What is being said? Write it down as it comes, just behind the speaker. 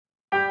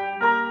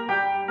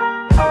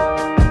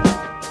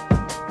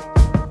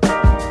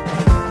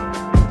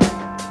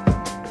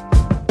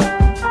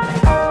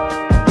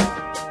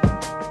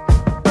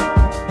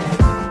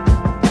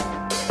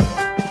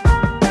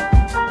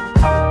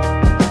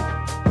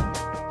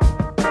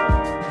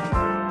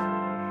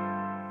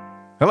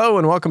Hello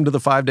and welcome to the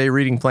 5-Day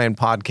Reading Plan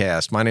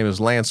Podcast. My name is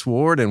Lance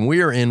Ward and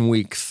we are in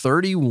week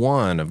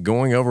 31 of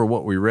going over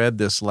what we read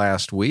this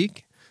last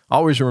week.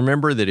 Always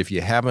remember that if you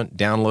haven't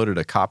downloaded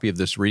a copy of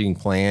this reading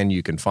plan,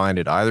 you can find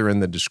it either in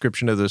the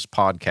description of this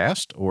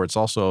podcast or it's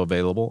also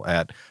available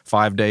at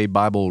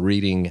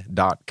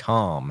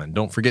 5daybiblereading.com. And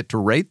don't forget to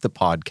rate the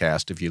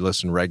podcast if you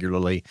listen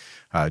regularly,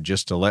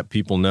 just to let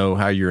people know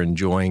how you're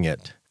enjoying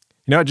it.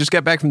 You know, I just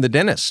got back from the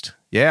dentist.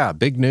 Yeah,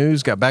 big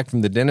news. Got back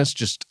from the dentist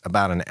just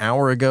about an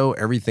hour ago.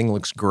 Everything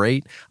looks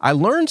great. I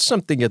learned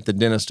something at the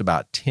dentist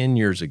about 10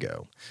 years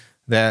ago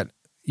that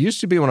used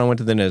to be when I went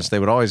to the dentist, they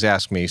would always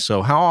ask me,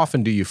 so how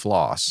often do you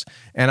floss?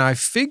 And I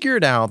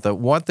figured out that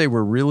what they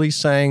were really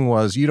saying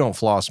was, you don't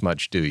floss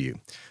much, do you?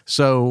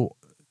 So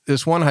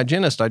this one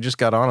hygienist, I just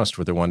got honest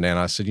with her one day and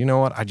I said, you know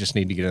what? I just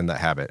need to get in that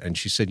habit. And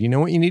she said, you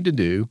know what you need to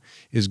do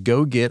is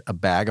go get a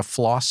bag of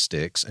floss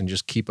sticks and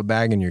just keep a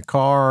bag in your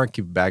car,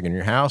 keep a bag in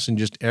your house, and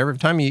just every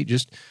time you eat,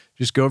 just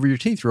go over your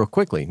teeth real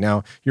quickly.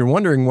 Now, you're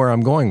wondering where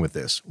I'm going with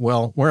this.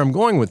 Well, where I'm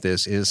going with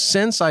this is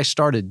since I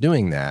started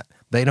doing that,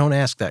 they don't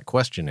ask that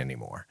question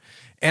anymore.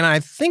 And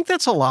I think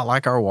that's a lot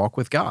like our walk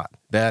with God,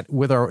 that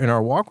in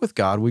our walk with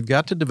God, we've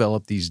got to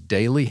develop these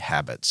daily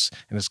habits.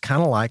 And it's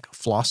kind of like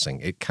flossing.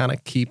 It kind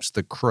of keeps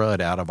the crud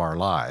out of our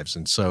lives.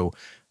 And so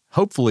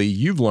hopefully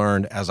you've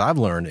learned, as I've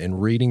learned in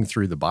reading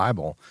through the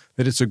Bible,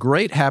 that it's a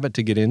great habit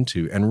to get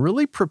into and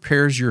really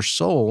prepares your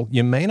soul.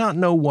 You may not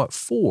know what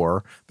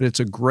for, but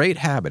it's a great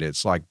habit.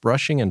 It's like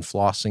brushing and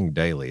flossing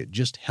daily. It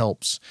just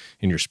helps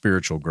in your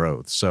spiritual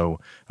growth. So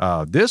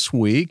this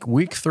week,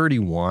 week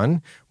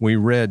 31, we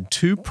read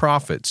two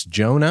prophets,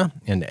 Jonah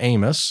and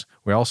Amos.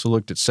 We also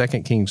looked at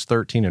 2 Kings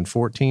 13 and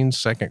 14,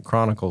 2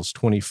 Chronicles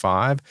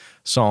 25,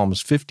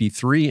 Psalms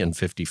 53 and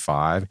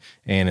 55,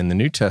 and in the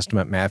New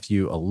Testament,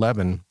 Matthew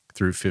 11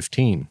 through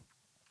 15.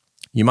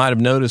 You might have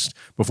noticed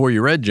before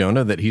you read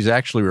Jonah that he's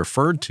actually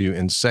referred to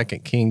in 2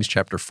 Kings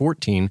chapter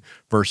 14,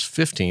 verse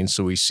 15.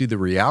 So we see the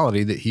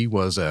reality that he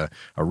was a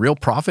real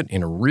prophet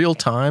in a real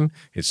time.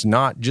 It's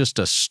not just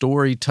a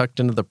story tucked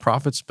into the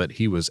prophets, but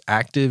he was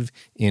active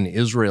in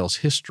Israel's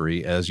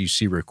history, as you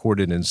see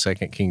recorded in 2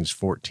 Kings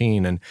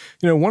 14. And,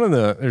 you know,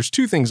 there's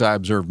two things I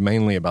observed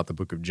mainly about the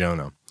book of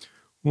Jonah.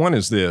 One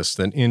is this,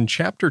 that in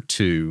chapter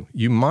 2,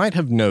 you might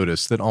have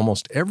noticed that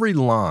almost every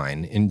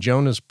line in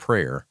Jonah's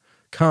prayer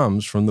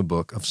comes from the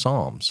book of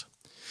Psalms.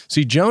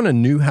 See, Jonah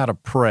knew how to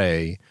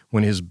pray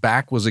when his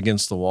back was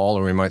against the wall,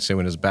 or we might say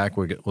when his back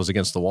was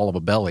against the wall of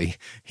a belly.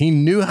 He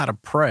knew how to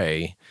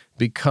pray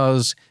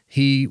because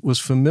he was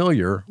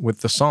familiar with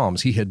the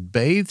Psalms. He had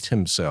bathed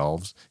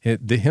himself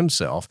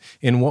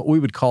in what we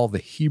would call the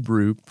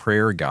Hebrew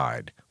prayer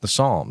guide, the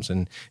Psalms.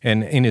 And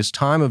in his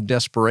time of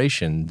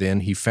desperation, then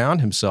he found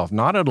himself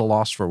not at a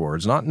loss for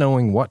words, not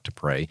knowing what to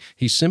pray.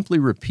 He simply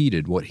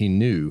repeated what he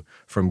knew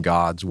from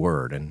God's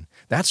word. And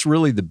that's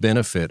really the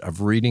benefit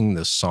of reading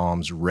the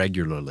Psalms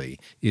regularly,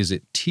 is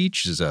it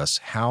teaches us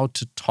how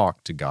to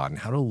talk to God and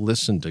how to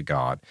listen to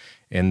God.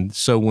 And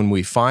so when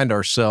we find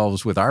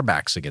ourselves with our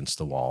backs against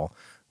the wall,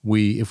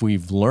 if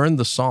we've learned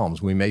the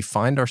Psalms, we may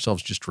find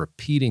ourselves just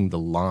repeating the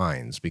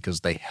lines because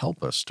they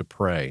help us to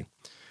pray.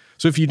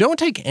 So if you don't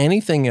take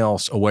anything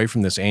else away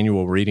from this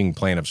annual reading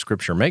plan of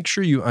Scripture, make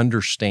sure you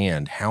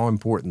understand how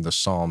important the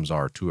Psalms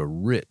are to a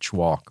rich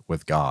walk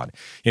with God.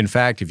 In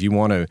fact, if you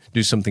want to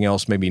do something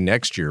else maybe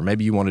next year,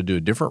 maybe you want to do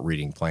a different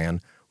reading plan,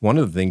 one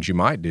of the things you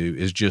might do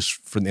is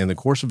just in the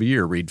course of a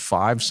year, read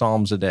 5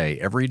 Psalms a day,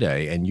 every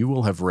day, and you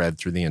will have read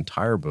through the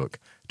entire book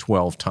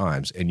 12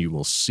 times, and you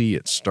will see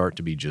it start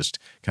to be just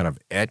kind of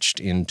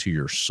etched into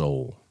your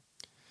soul.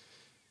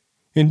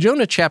 In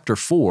Jonah chapter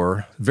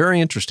 4,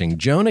 very interesting,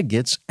 Jonah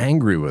gets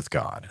angry with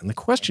God. And the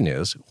question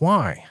is,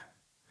 why?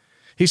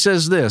 He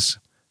says this,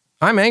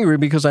 I'm angry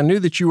because I knew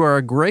that you are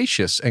a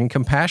gracious and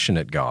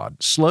compassionate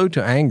God, slow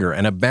to anger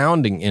and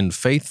abounding in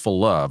faithful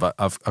love,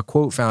 a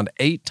quote found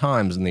 8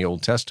 times in the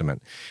Old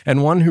Testament,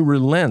 and one who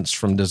relents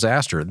from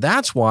disaster.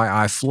 That's why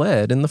I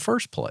fled in the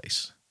first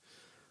place.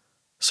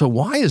 So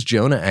why is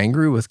Jonah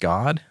angry with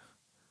God?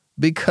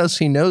 Because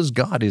he knows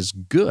God is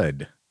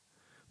good,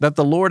 that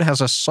the Lord has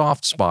a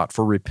soft spot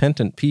for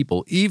repentant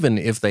people, even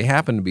if they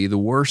happen to be the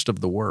worst of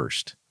the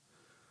worst.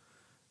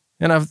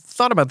 And I've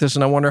thought about this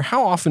and I wonder,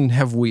 how often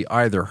have we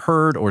either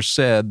heard or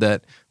said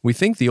that we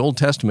think the Old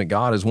Testament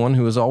God is one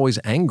who is always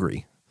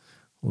angry?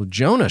 Well,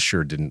 Jonah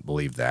sure didn't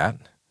believe that.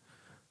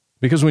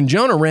 Because when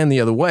Jonah ran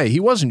the other way, he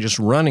wasn't just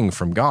running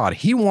from God.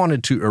 He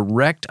wanted to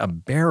erect a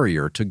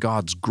barrier to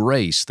God's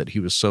grace that he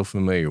was so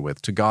familiar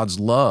with, to God's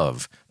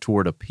love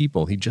toward a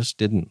people he just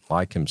didn't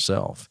like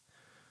himself.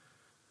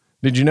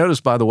 Did you notice,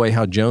 by the way,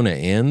 how Jonah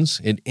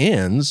ends? It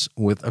ends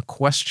with a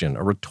question,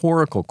 a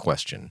rhetorical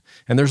question.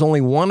 And there's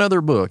only one other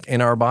book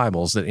in our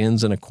Bibles that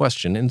ends in a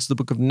question, and it's the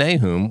book of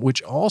Nahum,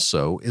 which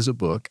also is a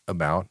book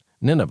about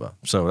Nineveh.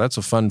 So that's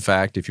a fun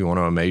fact if you want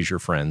to amaze your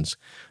friends.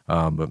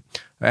 But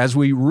as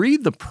we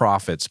read the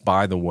prophets,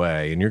 by the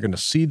way, and you're going to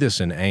see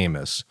this in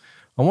Amos,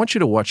 I want you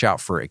to watch out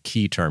for a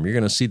key term. You're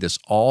going to see this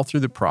all through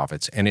the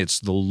prophets, and it's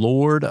the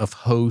Lord of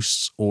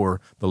hosts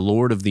or the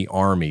Lord of the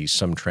armies,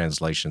 some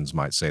translations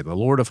might say, the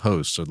Lord of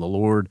hosts or the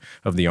Lord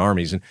of the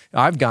armies. And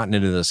I've gotten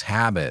into this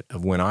habit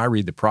of when I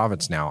read the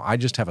prophets now, I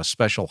just have a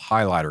special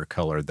highlighter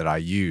color that I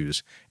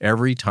use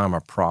every time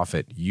a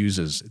prophet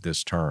uses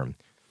this term.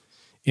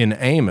 In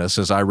Amos,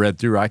 as I read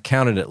through, I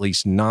counted at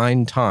least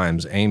 9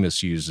 times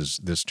Amos uses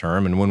this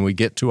term, and when we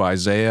get to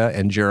Isaiah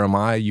and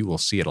Jeremiah, you will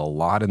see it a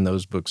lot in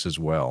those books as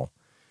well.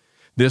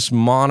 This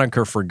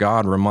moniker for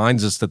God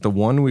reminds us that the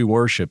one we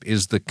worship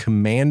is the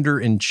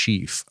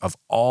commander-in-chief of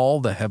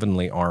all the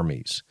heavenly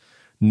armies.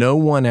 No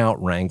one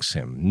outranks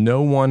him.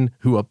 No one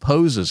who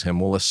opposes him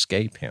will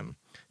escape him.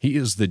 He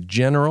is the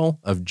general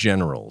of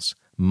generals,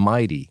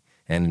 mighty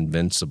and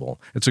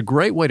invincible. It's a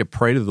great way to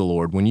pray to the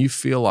Lord when you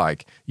feel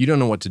like you don't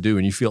know what to do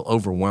and you feel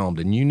overwhelmed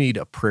and you need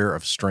a prayer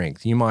of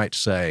strength. You might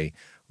say,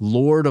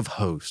 Lord of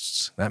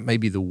hosts. That may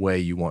be the way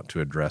you want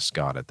to address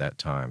God at that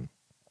time.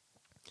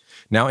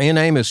 Now, in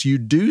Amos, you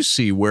do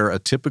see where a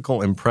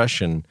typical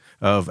impression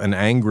of an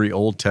angry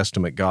Old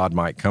Testament God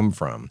might come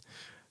from.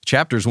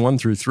 Chapters 1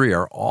 through 3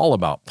 are all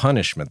about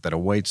punishment that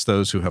awaits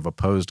those who have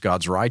opposed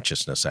God's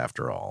righteousness,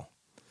 after all.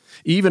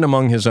 Even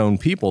among his own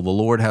people, the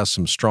Lord has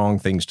some strong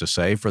things to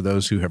say for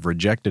those who have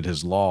rejected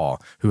his law,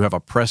 who have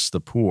oppressed the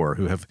poor,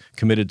 who have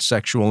committed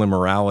sexual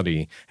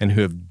immorality, and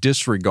who have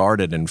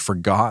disregarded and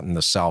forgotten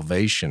the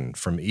salvation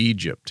from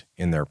Egypt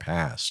in their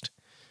past.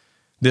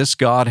 This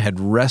God had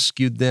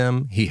rescued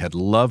them, he had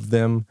loved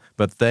them,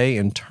 but they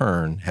in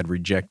turn had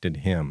rejected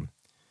him.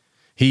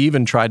 He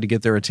even tried to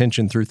get their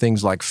attention through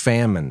things like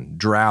famine,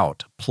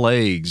 drought,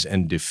 plagues,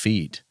 and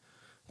defeat,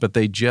 but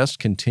they just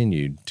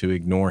continued to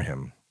ignore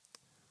him.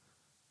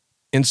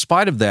 In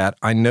spite of that,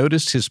 I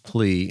noticed his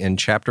plea in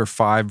chapter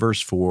 5, verse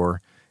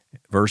 4,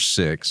 verse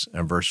 6,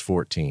 and verse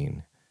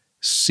 14.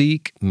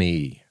 Seek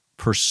me,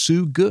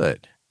 pursue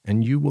good,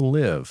 and you will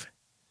live.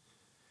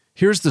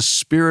 Here's the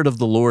Spirit of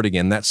the Lord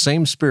again, that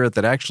same Spirit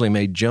that actually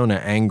made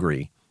Jonah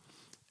angry.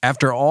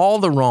 After all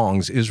the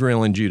wrongs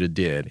Israel and Judah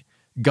did,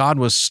 God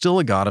was still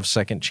a God of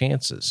second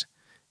chances.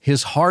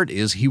 His heart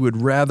is he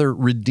would rather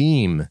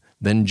redeem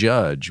than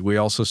judge. We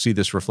also see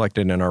this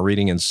reflected in our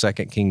reading in 2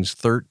 Kings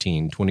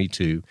 13,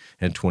 22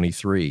 and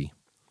 23.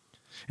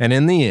 And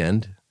in the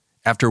end,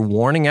 after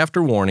warning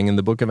in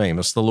the book of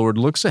Amos, the Lord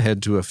looks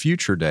ahead to a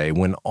future day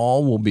when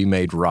all will be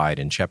made right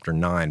in chapter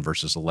 9,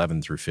 verses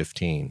 11 through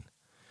 15.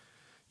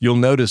 You'll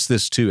notice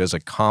this too as a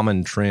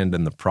common trend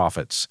in the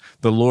prophets,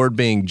 the Lord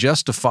being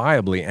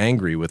justifiably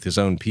angry with his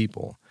own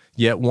people,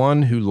 yet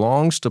one who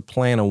longs to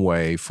plan a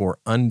way for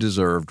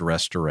undeserved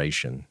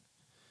restoration.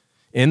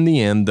 In the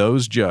end,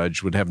 those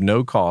judged would have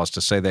no cause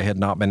to say they had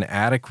not been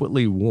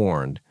adequately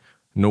warned,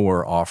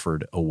 nor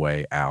offered a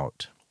way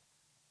out.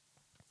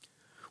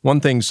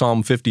 One thing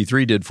Psalm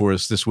 53 did for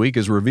us this week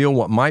is reveal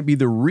what might be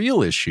the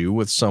real issue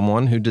with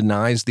someone who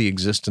denies the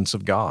existence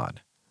of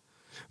God.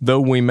 Though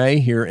we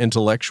may hear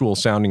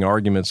intellectual-sounding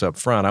arguments up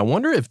front, I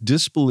wonder if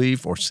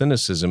disbelief or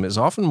cynicism is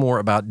often more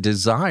about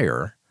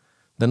desire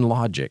than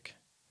logic.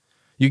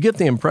 You get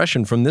the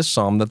impression from this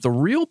psalm that the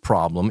real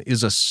problem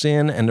is a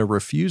sin and a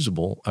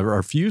refusal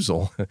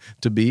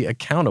to be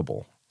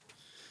accountable.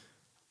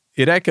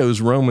 It echoes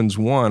Romans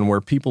 1,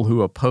 where people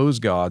who oppose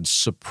God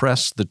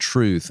suppress the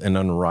truth in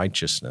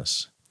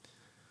unrighteousness.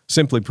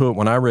 Simply put,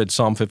 when I read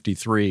Psalm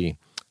 53,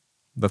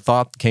 the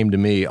thought came to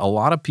me, a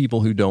lot of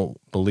people who don't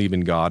believe in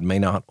God may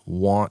not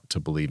want to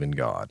believe in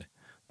God.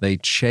 They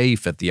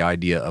chafe at the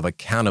idea of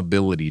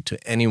accountability to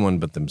anyone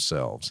but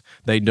themselves.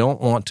 They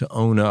don't want to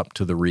own up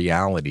to the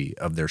reality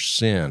of their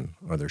sin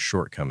or their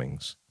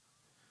shortcomings.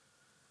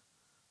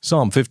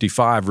 Psalm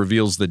 55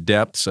 reveals the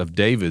depths of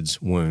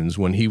David's wounds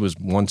when he was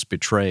once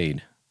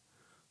betrayed.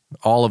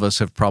 All of us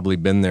have probably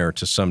been there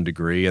to some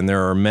degree, and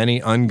there are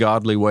many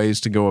ungodly ways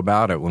to go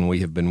about it when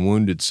we have been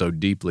wounded so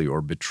deeply or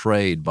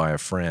betrayed by a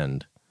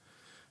friend.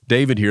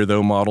 David here,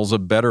 though, models a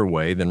better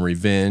way than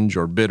revenge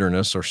or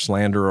bitterness or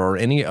slander or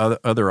any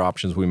other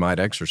options we might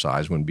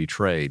exercise when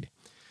betrayed.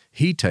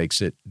 He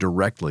takes it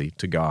directly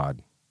to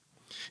God.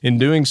 In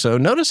doing so,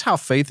 notice how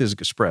faith is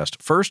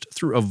expressed. First,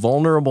 through a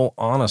vulnerable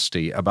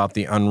honesty about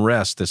the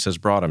unrest this has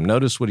brought him.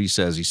 Notice what he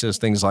says. He says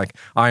things like,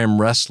 I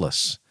am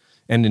restless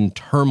and in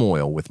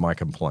turmoil with my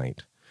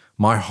complaint.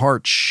 My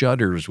heart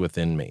shudders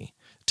within me.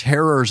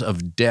 Terrors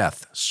of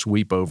death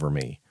sweep over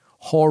me.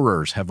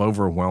 Horrors have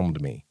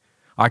overwhelmed me.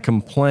 I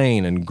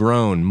complain and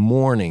groan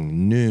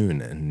morning,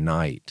 noon, and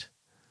night.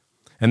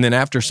 And then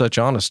after such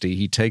honesty,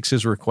 he takes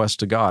his request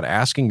to God,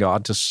 asking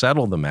God to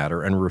settle the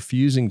matter and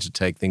refusing to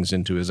take things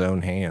into his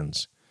own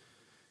hands.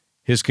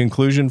 His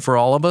conclusion for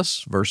all of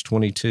us, verse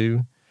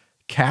 22,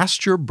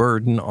 cast your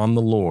burden on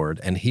the Lord,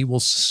 and he will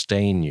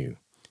sustain you.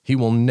 He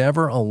will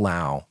never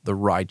allow the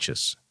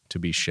righteous to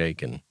be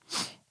shaken.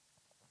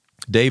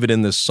 David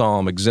in this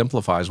psalm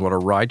exemplifies what a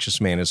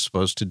righteous man is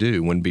supposed to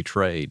do when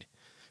betrayed.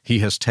 He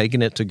has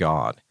taken it to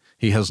God.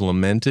 He has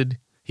lamented,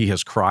 he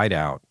has cried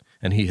out,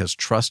 and he has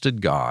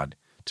trusted God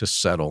to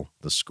settle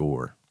the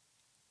score.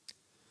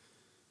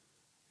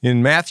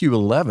 In Matthew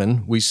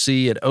 11, we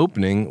see it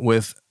opening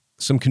with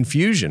some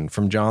confusion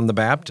from John the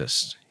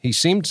Baptist. He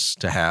seems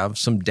to have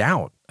some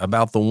doubt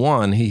about the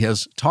one he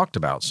has talked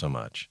about so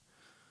much.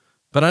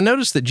 But I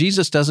notice that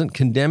Jesus doesn't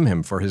condemn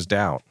him for his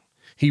doubt.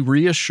 He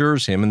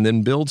reassures him and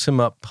then builds him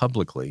up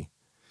publicly.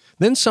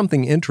 Then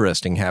something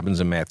interesting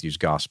happens in Matthew's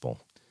gospel.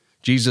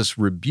 Jesus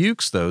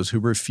rebukes those who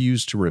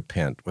refuse to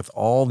repent with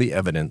all the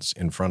evidence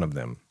in front of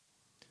them.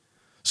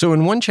 So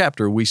in one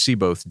chapter, we see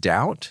both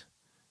doubt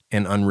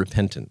and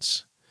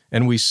unrepentance,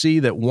 and we see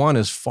that one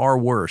is far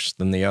worse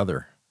than the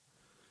other.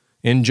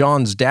 In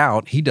John's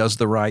doubt, he does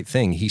the right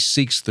thing. He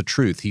seeks the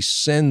truth. He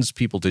sends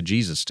people to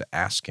Jesus to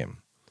ask him.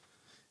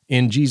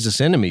 In Jesus'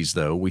 enemies,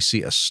 though, we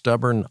see a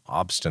stubborn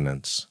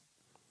obstinance.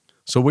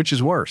 So which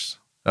is worse,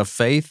 a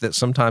faith that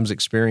sometimes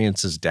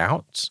experiences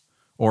doubts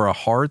or a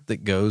heart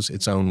that goes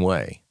its own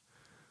way?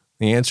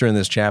 The answer in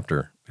this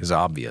chapter is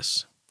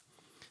obvious.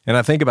 And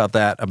I think about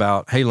that,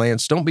 hey,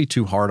 Lance, don't be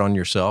too hard on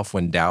yourself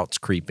when doubts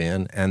creep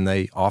in, and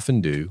they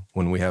often do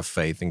when we have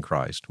faith in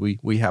Christ.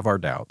 We have our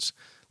doubts.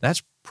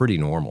 That's pretty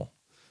normal.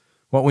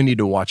 What we need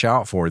to watch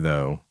out for,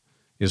 though,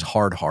 is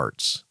hard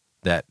hearts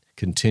that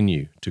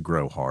continue to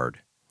grow hard.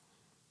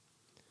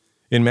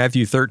 In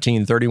Matthew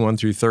 13, 31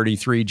 through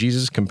 33,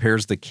 Jesus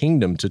compares the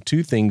kingdom to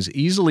two things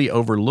easily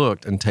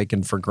overlooked and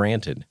taken for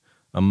granted: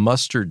 a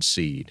mustard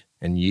seed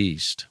and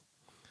yeast.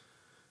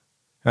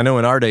 I know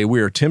in our day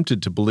we are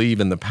tempted to believe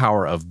in the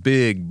power of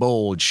big,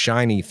 bold,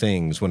 shiny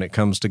things when it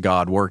comes to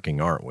God working,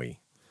 aren't we?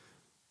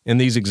 In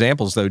these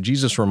examples, though,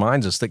 Jesus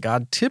reminds us that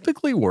God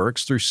typically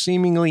works through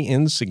seemingly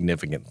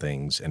insignificant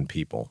things and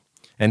people,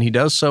 and he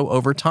does so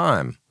over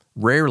time,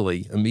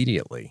 rarely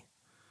immediately.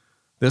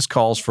 This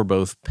calls for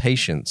both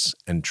patience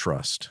and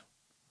trust.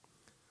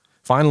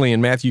 Finally,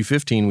 in Matthew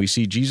 15, we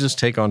see Jesus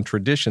take on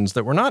traditions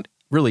that were not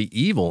really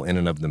evil in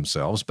and of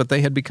themselves, but they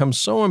had become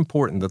so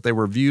important that they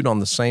were viewed on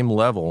the same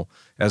level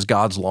as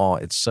God's law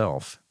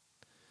itself.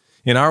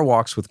 In our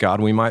walks with God,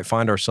 we might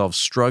find ourselves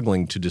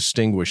struggling to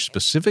distinguish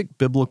specific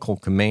biblical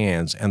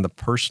commands and the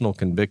personal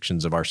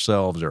convictions of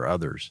ourselves or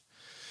others.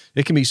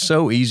 It can be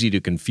so easy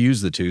to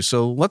confuse the two,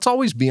 so let's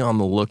always be on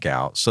the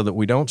lookout so that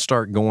we don't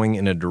start going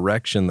in a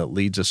direction that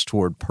leads us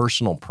toward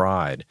personal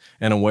pride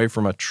and away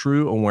from a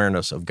true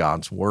awareness of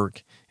God's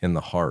work in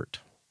the heart.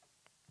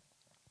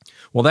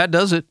 Well, that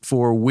does it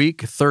for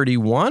week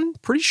 31.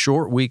 Pretty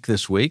short week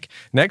this week.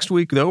 Next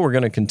week, though, we're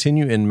going to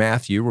continue in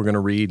Matthew. We're going to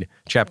read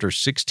chapters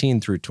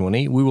 16 through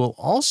 20. We will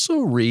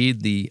also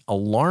read the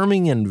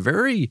alarming and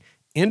very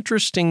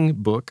interesting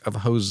book of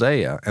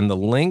Hosea and the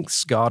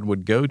lengths God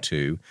would go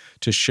to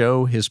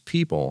show his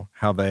people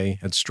how they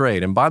had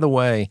strayed. And by the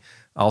way,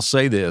 I'll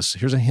say this,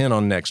 here's a hint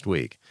on next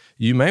week.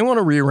 You may want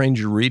to rearrange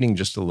your reading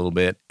just a little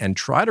bit and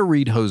try to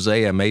read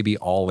Hosea maybe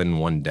all in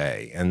one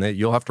day. And that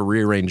you'll have to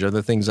rearrange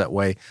other things that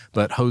way.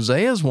 But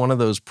Hosea is one of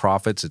those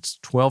prophets. It's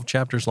 12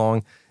 chapters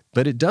long,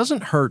 but it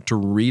doesn't hurt to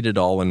read it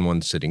all in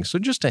one sitting. So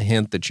just a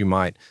hint that you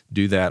might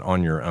do that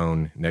on your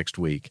own next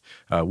week.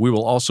 We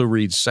will also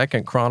read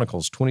 2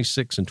 Chronicles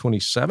 26 and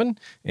 27.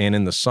 And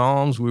in the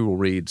Psalms, we will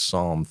read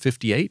Psalm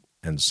 58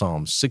 and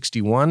Psalm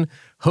 61.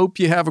 Hope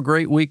you have a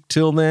great week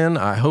till then.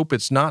 I hope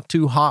it's not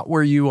too hot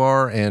where you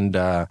are, and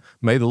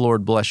may the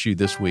Lord bless you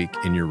this week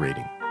in your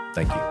reading.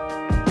 Thank you.